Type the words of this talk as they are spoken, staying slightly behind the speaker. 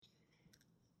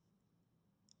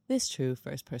This true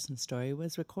first-person story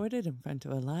was recorded in front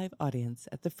of a live audience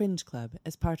at the Fringe Club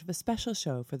as part of a special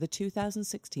show for the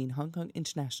 2016 Hong Kong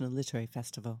International Literary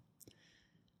Festival.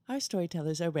 Our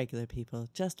storytellers are regular people,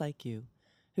 just like you,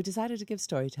 who decided to give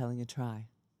storytelling a try.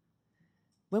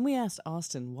 When we asked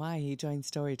Austin why he joined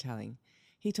storytelling,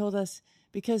 he told us,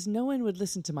 because no one would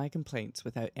listen to my complaints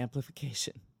without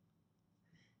amplification.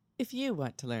 If you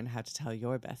want to learn how to tell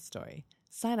your best story,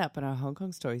 sign up on our Hong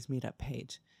Kong Stories meetup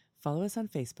page, follow us on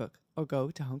Facebook, or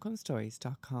go to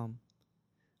hongkongstories.com.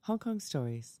 Hong Kong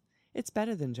Stories. It's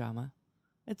better than drama.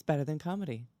 It's better than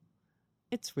comedy.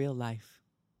 It's real life.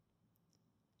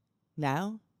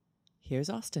 Now, here's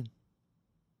Austin.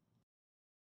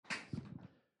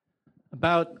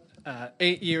 About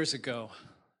 8 years ago,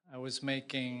 I was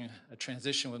making a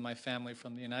transition with my family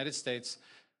from the United States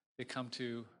to come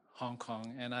to Hong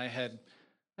Kong, and I had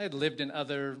lived in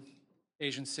other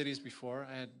Asian cities before.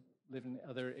 I had lived in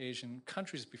other Asian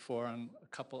countries before on a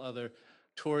couple other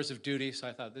tours of duty, so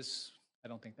I thought I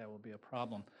don't think that will be a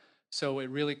problem. So it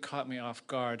really caught me off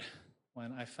guard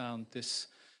when I found this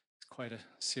quite a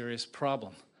serious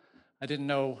problem. I didn't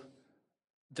know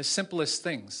the simplest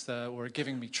things were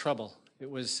giving me trouble. It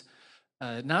was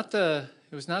not the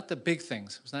big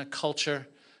things. It was not culture.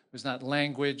 It was not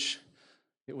language.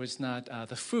 It was not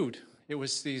the food. It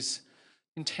was these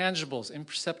intangibles,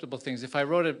 imperceptible things. If I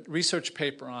wrote a research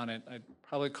paper on it, I'd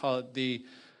probably call it the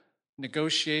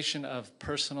negotiation of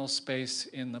personal space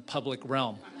in the public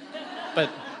realm. But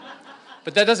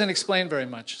that doesn't explain very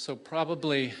much. So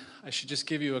probably I should just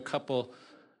give you a couple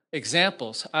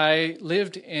examples. I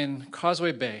lived in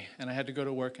Causeway Bay, and I had to go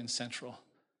to work in Central.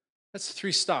 That's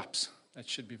 3 stops. That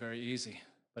should be very easy.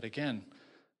 But again,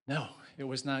 no, it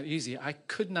was not easy. I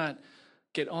could not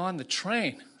get on the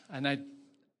train, and I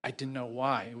didn't know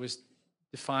why. It was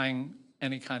defying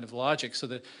any kind of logic. So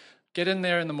that get in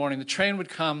there in the morning, the train would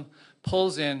come,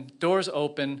 pulls in, doors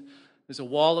open, there's a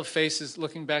wall of faces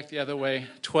looking back the other way,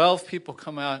 12 people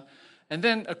come out, and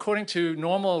then according to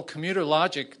normal commuter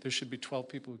logic, there should be 12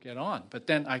 people who get on. But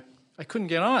then I couldn't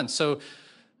get on. So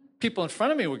people in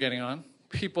front of me were getting on,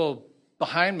 people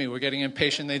behind me were getting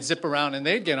impatient, they'd zip around and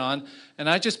they'd get on, and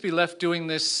I'd just be left doing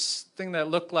this thing that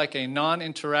looked like a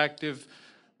non-interactive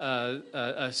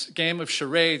a game of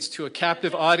charades to a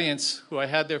captive audience who I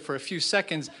had there for a few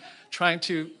seconds, trying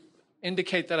to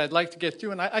indicate that I'd like to get through.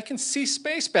 And I can see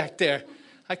space back there.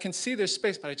 I can see there's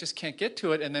space, but I just can't get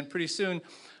to it. And then pretty soon,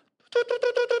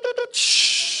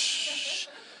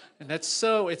 and it's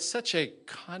such a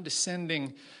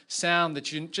condescending sound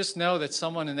that you just know that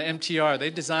someone in the MTR, they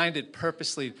designed it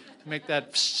purposely to make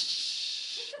that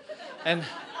and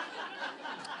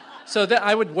so that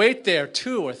I would wait there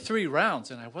 2 or 3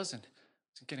 rounds, and I wasn't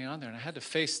getting on there, and I had to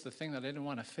face the thing that I didn't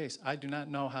want to face. I do not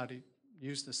know how to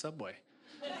use the subway.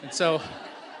 And so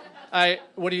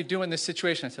what do you do in this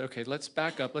situation? I said, okay, let's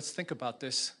back up. Let's think about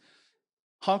this.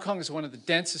 Hong Kong is one of the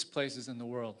densest places in the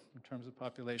world in terms of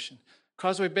population.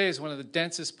 Causeway Bay is one of the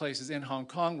densest places in Hong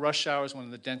Kong. Rush hour is one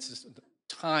of the densest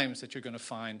times that you're going to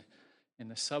find in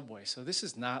the subway. So this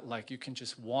is not like you can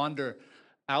just wander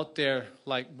out there,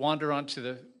 like wander onto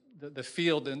the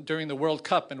field and during the World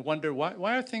Cup and wonder,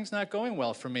 why are things not going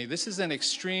well for me? This is an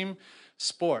extreme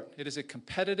sport. It is a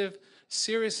competitive,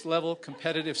 serious level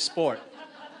competitive sport.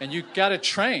 And you got to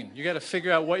train. You got to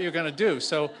figure out what you're going to do.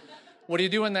 So what do you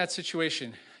do in that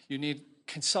situation? You need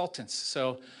consultants.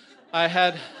 So I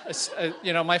had,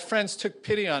 my friends took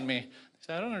pity on me. They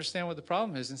said, I don't understand what the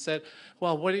problem is. And said,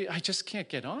 well, I just can't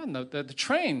get on the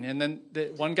train. And then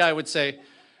one guy would say,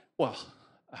 well,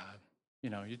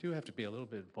 you do have to be a little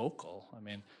bit vocal. I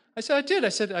mean, I said, I did. I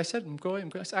said, I'm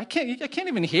going. I can't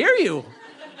even hear you.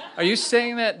 Are you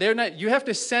saying that they're not? You have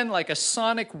to send like a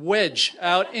sonic wedge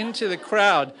out into the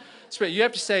crowd. So you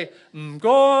have to say,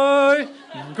 "Mgoy,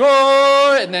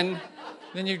 mgoy," and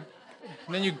then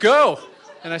you go.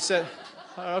 And I said,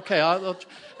 okay.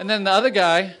 And then the other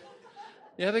guy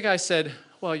said,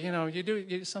 well,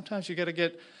 sometimes you got to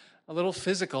get a little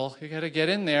physical. You got to get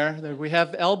in there. We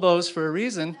have elbows for a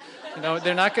reason.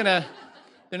 They're not gonna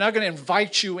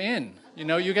invite you in.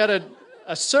 You got to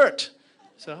assert.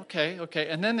 So okay.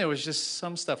 And then there was just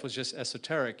some stuff was just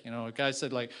esoteric. A guy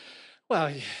said like,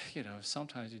 well,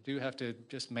 sometimes you do have to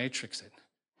just matrix it.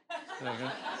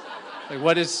 Like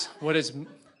what does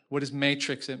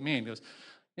matrix it mean? He goes,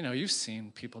 you've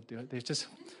seen people do it. They just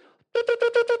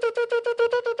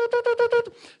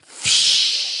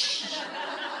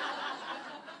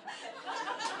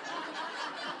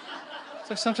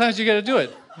so sometimes you got to do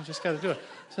it. You just got to do it.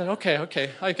 I said, okay.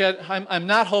 I'm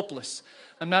not hopeless.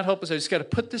 I just got to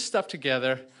put this stuff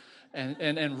together,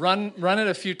 and run it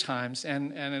a few times,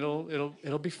 and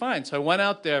it'll be fine. So I went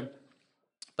out there,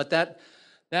 but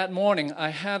that morning I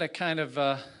had a kind of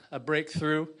a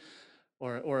breakthrough,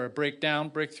 or a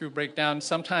breakdown.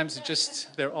 Sometimes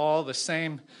they're all the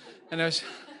same. And I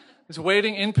was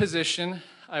waiting in position.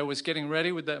 I was getting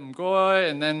ready with the mgoy,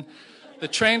 and then the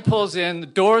train pulls in, the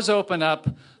doors open up,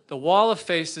 the wall of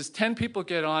faces, 10 people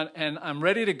get on, and I'm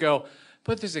ready to go.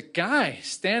 But there's a guy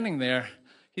standing there.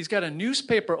 He's got a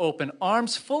newspaper open,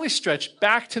 arms fully stretched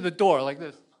back to the door like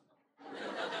this.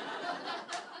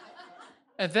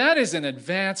 And that is an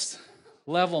advanced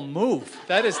level move.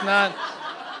 That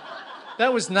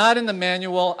was not in the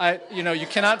manual. You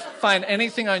cannot find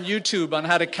anything on YouTube on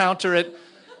how to counter it.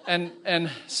 And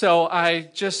so I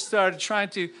just started trying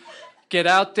to get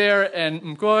out there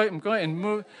and going and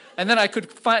move. And then I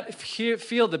could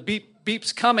feel the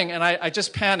beeps coming, and I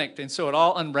just panicked. And so it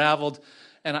all unraveled,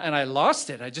 and I lost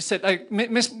it. I just said,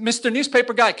 Mr.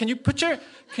 Newspaper Guy, can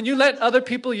you let other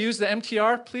people use the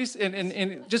MTR, please?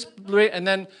 And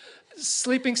then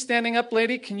sleeping, standing up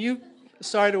lady,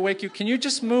 sorry to wake you, can you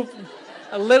just move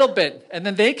a little bit? And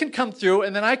then they can come through,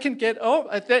 and then I can get,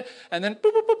 and then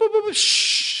boop, boop, boop, boop, boop,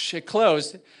 shh, it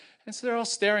closed. And so they're all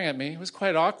staring at me. It was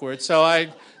quite awkward. So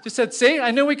I just said, see,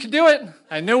 I knew we could do it.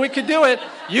 I knew we could do it.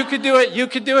 You could do it. You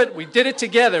could do it. We did it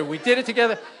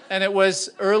together. And it was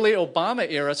early Obama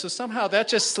era. So somehow that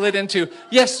just slid into,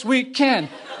 yes, we can.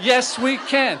 Yes, we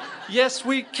can. Yes,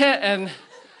 we can.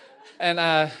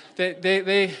 And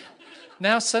they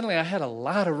now suddenly I had a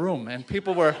lot of room, and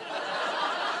people were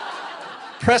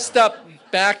pressed up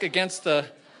back against the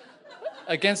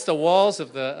walls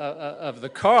of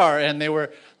the car, and they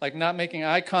were like not making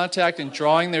eye contact and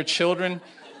drawing their children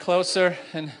closer.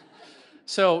 And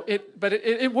so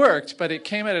it worked, but it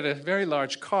came at a very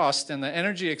large cost, and the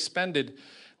energy expended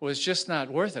was just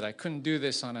not worth it. I couldn't do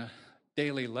this on a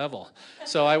daily level.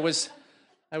 So I was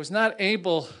not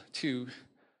able to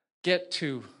get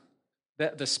to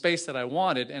the space that I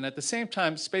wanted, and at the same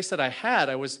time, space that I had,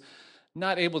 I was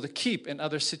not able to keep in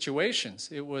other situations.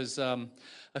 It was a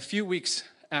few weeks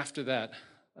after that.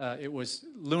 It was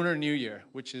Lunar New Year,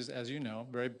 which is, as you know,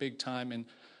 a very big time in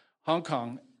Hong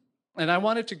Kong. And I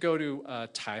wanted to go to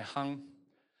Tai Hang.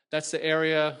 That's the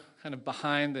area kind of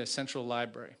behind the Central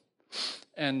Library.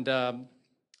 And I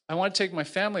want to take my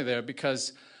family there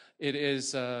because it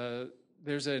is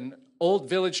there's an old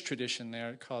village tradition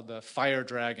there called the Fire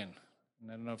Dragon. And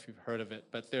I don't know if you've heard of it,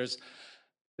 but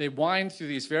they wind through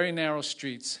these very narrow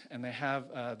streets, and they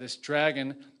have this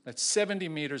dragon that's 70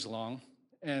 meters long,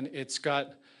 and it's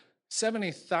got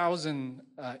 70,000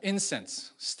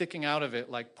 incense sticking out of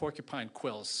it like porcupine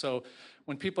quills. So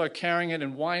when people are carrying it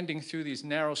and winding through these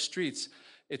narrow streets,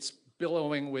 it's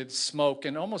billowing with smoke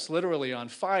and almost literally on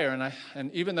fire.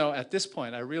 And even though at this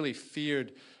point I really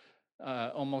feared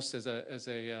almost as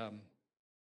a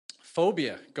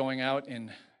phobia going out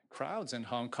in crowds in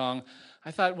Hong Kong,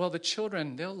 I thought, well, the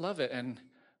children, they'll love it, and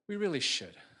we really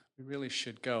should. We really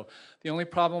should go. The only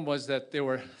problem was that there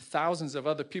were thousands of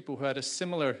other people who had a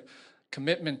similar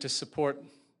commitment to support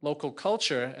local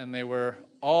culture, and they were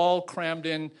all crammed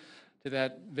in to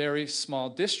that very small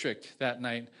district that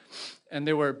night. And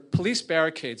there were police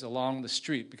barricades along the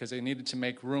street because they needed to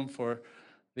make room for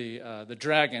the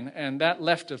dragon, and that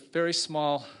left a very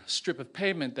small strip of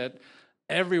pavement that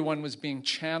everyone was being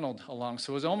channeled along.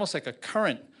 So it was almost like a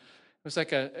current.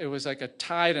 It was like a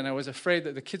tide, and I was afraid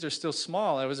that the kids are still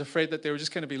small. I was afraid that they were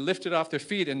just going to be lifted off their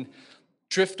feet and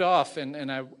drift off,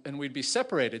 and we'd be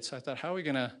separated. So I thought, how are we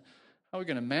going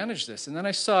to manage this? And then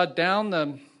I saw down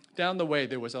the way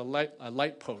there was a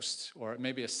light post, or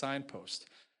maybe a signpost,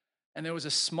 and there was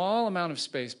a small amount of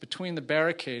space between the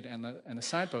barricade and the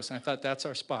signpost. And I thought, that's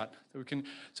our spot.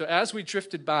 So as we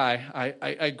drifted by,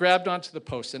 I grabbed onto the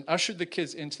post and ushered the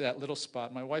kids into that little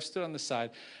spot. My wife stood on the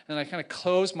side, and I kind of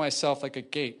closed myself like a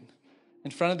gate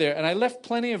in front of there. And I left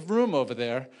plenty of room over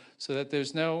there so that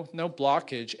there's no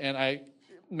blockage. And I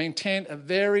maintained a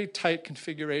very tight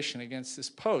configuration against this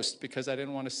post because I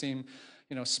didn't want to seem,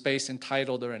 space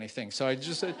entitled or anything. So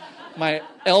my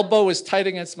elbow was tight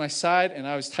against my side, and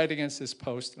I was tight against this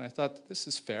post. And I thought, this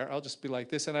is fair. I'll just be like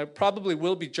this. And I probably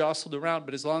will be jostled around,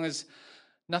 but as long as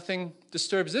nothing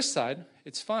disturbs this side,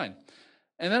 it's fine.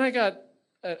 And then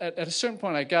at a certain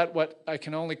point, I got what I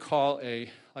can only call a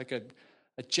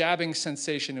jabbing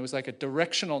sensation. It was like a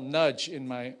directional nudge in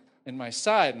my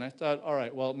side. And I thought, all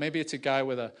right, well, maybe it's a guy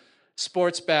with a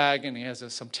sports bag, and he has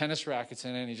some tennis rackets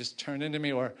in it, and he just turned into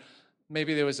me, or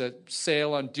maybe there was a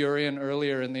sale on durian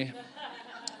earlier in the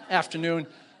afternoon,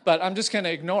 but I'm just going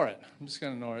to ignore it.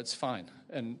 It's fine.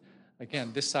 And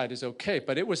again, this side is okay,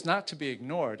 but it was not to be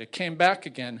ignored. It came back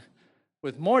again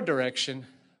with more direction,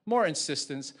 more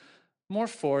insistence, more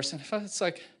force. And I felt it's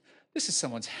like, this is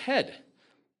someone's head.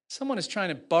 Someone is trying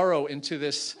to burrow into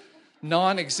this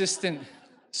non-existent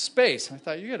space. And I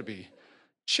thought, you got to be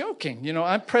joking. You know,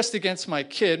 I'm pressed against my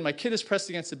kid is pressed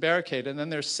against the barricade, and then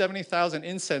there's 70,000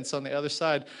 incense on the other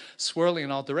side swirling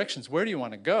in all directions. Where do you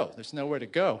want to go? There's nowhere to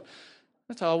go.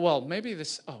 I thought, well, maybe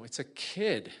it's a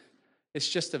kid. It's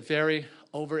just a very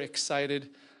overexcited,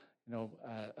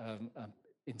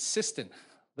 insistent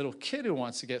little kid who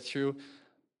wants to get through.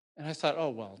 And I thought, oh,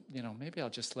 well, maybe I'll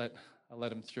just let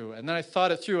him through. And then I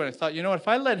thought it through, and I thought, you know what, if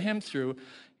I let him through,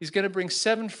 he's going to bring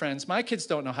 7 friends. My kids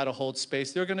don't know how to hold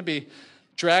space. They're going to be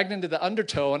dragged into the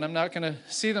undertow, and I'm not going to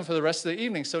see them for the rest of the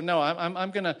evening. So no,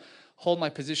 I'm going to hold my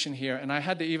position here. And I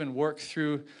had to even work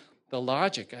through the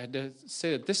logic. I had to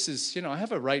say that this is, I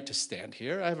have a right to stand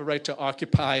here. I have a right to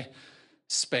occupy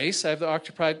space. I have the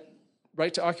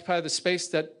right to occupy the space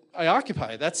that I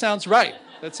occupy. That sounds right.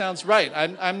 That sounds right.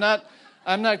 I'm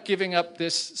not giving up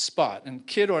this spot. And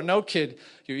kid or no kid,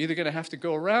 you're either going to have to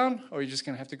go around or you're just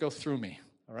going to have to go through me.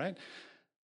 All right?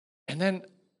 And then,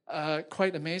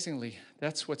 quite amazingly,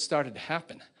 that's what started to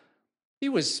happen. He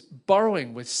was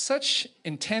burrowing with such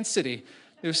intensity.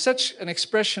 There was such an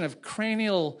expression of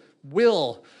cranial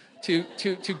will to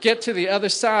get to the other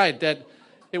side that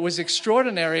it was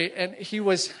extraordinary, and he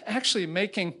was actually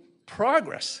making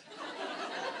progress.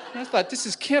 And I thought,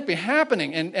 this can't be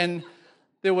happening. And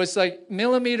there was like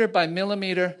millimeter by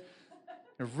millimeter,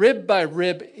 rib by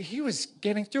rib, he was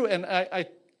getting through. And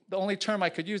the only term I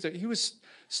could use, he was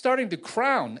starting to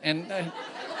crown. And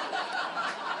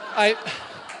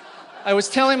I was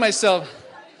telling myself,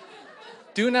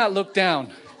 do not look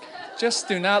down. Just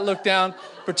do not look down.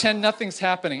 Pretend nothing's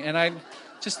happening. And I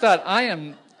just thought,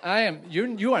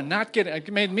 you are not getting,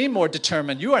 it made me more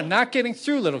determined. You are not getting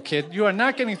through, little kid. You are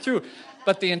not getting through.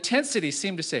 But the intensity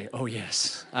seemed to say, oh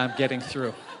yes, I'm getting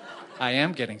through. I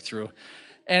am getting through.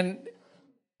 And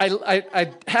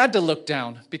I had to look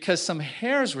down because some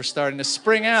hairs were starting to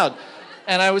spring out.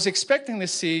 And I was expecting to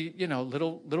see,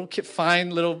 little kid, fine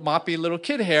little moppy little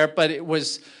kid hair, but it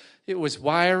was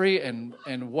wiry and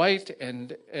white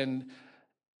and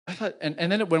I thought,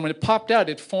 and then when it popped out,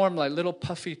 it formed like little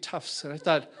puffy tufts. And I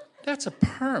thought, that's a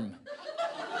perm.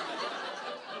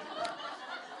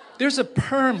 There's a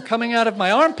perm coming out of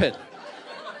my armpit.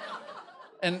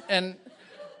 And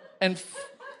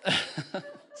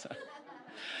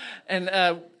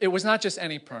it was not just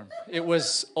any perm. It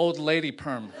was old lady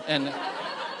perm. And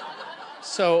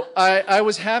so I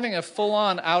was having a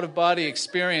full-on out-of-body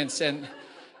experience, and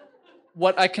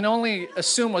what I can only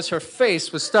assume was her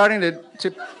face was starting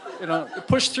to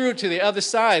push through to the other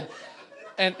side.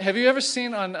 And have you ever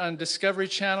seen on Discovery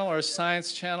Channel or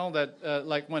Science Channel that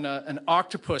like when an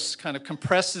octopus kind of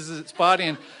compresses its body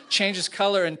and changes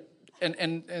color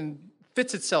and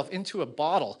fits itself into a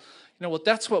bottle? Well,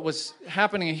 that's what was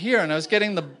happening here, and I was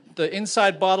getting the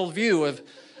inside bottle view of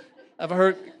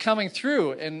her coming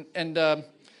through, and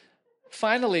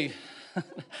finally,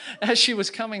 as she was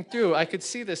coming through, I could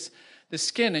see the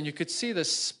skin, and you could see the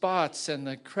spots and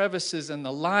the crevices and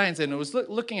the lines, and it was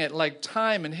looking at like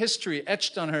time and history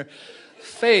etched on her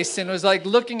face, and it was like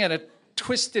looking at a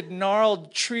twisted,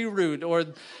 gnarled tree root or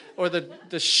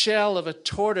the shell of a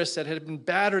tortoise that had been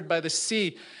battered by the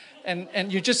sea.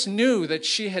 And you just knew that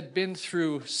she had been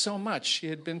through so much. She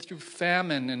had been through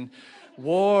famine and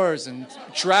wars and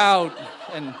drought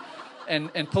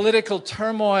and political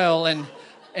turmoil,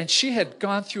 and she had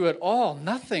gone through it all.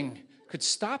 Nothing could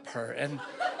stop her, and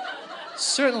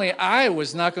certainly I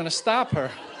was not going to stop her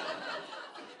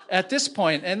at this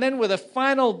point. And then with a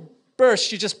final burst,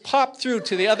 she just popped through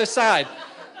to the other side.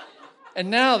 And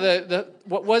now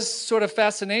what was sort of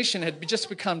fascination had just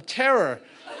become terror.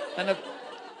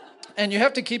 And you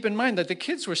have to keep in mind that the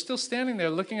kids were still standing there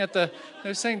looking at they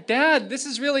were saying, Dad, this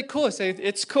is really cool. I say,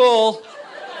 it's cool.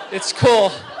 It's cool.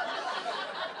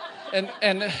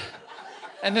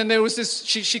 And then there was this,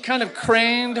 she kind of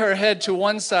craned her head to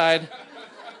one side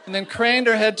and then craned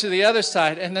her head to the other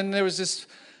side. And then there was this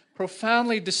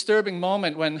profoundly disturbing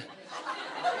moment when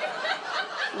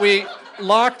we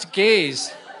locked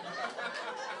gaze.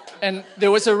 And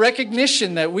there was a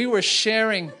recognition that we were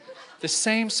sharing the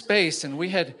same space and we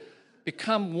had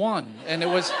become one. And it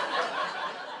was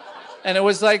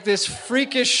like this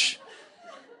freakish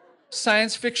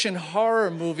science fiction horror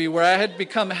movie where I had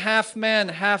become half man,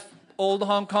 half old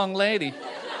Hong Kong lady.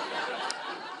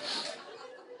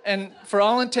 And for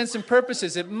all intents and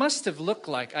purposes, it must have looked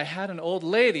like I had an old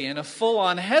lady in a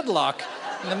full-on headlock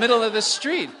in the middle of the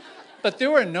street. But there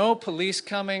were no police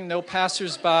coming, no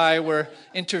passersby were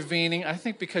intervening, I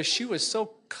think because she was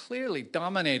so clearly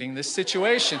dominating this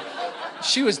situation.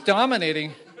 she was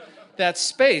dominating that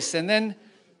space. And then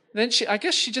I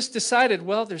guess she just decided,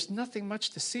 well, there's nothing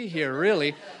much to see here,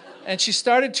 really. And she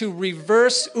started to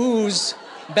reverse ooze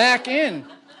back in.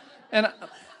 And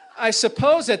I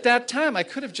suppose at that time I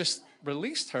could have just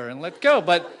released her and let go.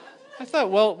 But I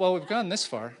thought, well, we've gone this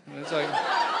far. It's like,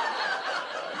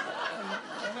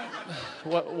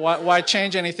 why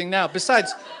change anything now?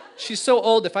 Besides, she's so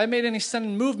old, if I made any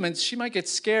sudden movements, she might get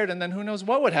scared, and then who knows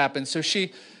what would happen. So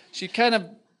she kind of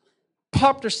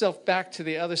popped herself back to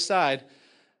the other side,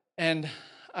 and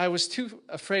I was too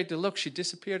afraid to look. She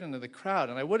disappeared into the crowd,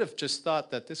 and I would have just thought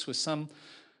that this was some,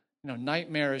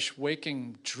 nightmarish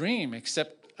waking dream,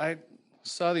 except I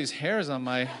saw these hairs on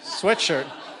my sweatshirt.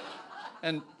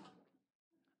 And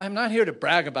I'm not here to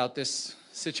brag about this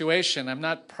situation. I'm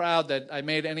not proud that I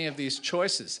made any of these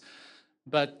choices,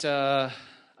 but I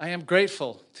am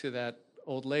grateful to that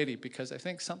old lady because I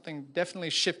think something definitely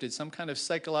shifted. Some kind of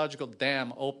psychological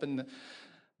dam opened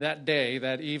that day,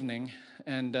 that evening,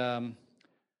 and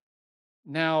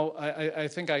now I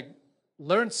think I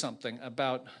learned something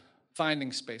about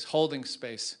finding space, holding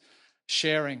space,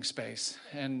 sharing space,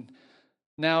 and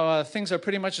now things are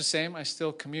pretty much the same. I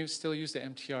still commute, still use the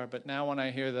MTR, but now when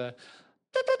I hear the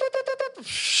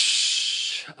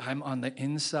I'm on the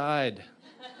inside.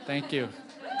 Thank you.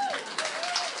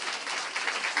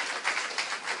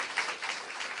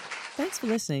 Thanks for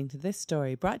listening to this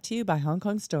story brought to you by Hong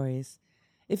Kong Stories.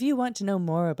 If you want to know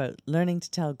more about learning to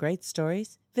tell great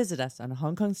stories, visit us on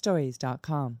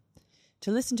hongkongstories.com.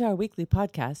 To listen to our weekly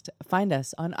podcast, find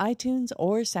us on iTunes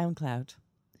or SoundCloud.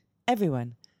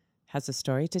 Everyone has a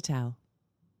story to tell.